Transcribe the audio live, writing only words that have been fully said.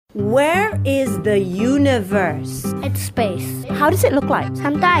Where is the universe? It's space. How does it look like?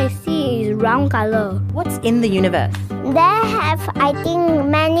 Sometimes I see it's round color. What's in the universe? They have, I think,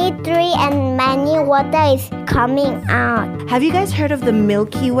 many trees and many water is coming out. Have you guys heard of the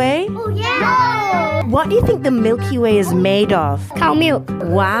Milky Way? Oh, yeah! What do you think the Milky Way is made of? Cow milk.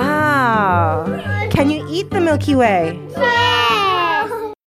 Wow! Can you eat the Milky Way? Yeah!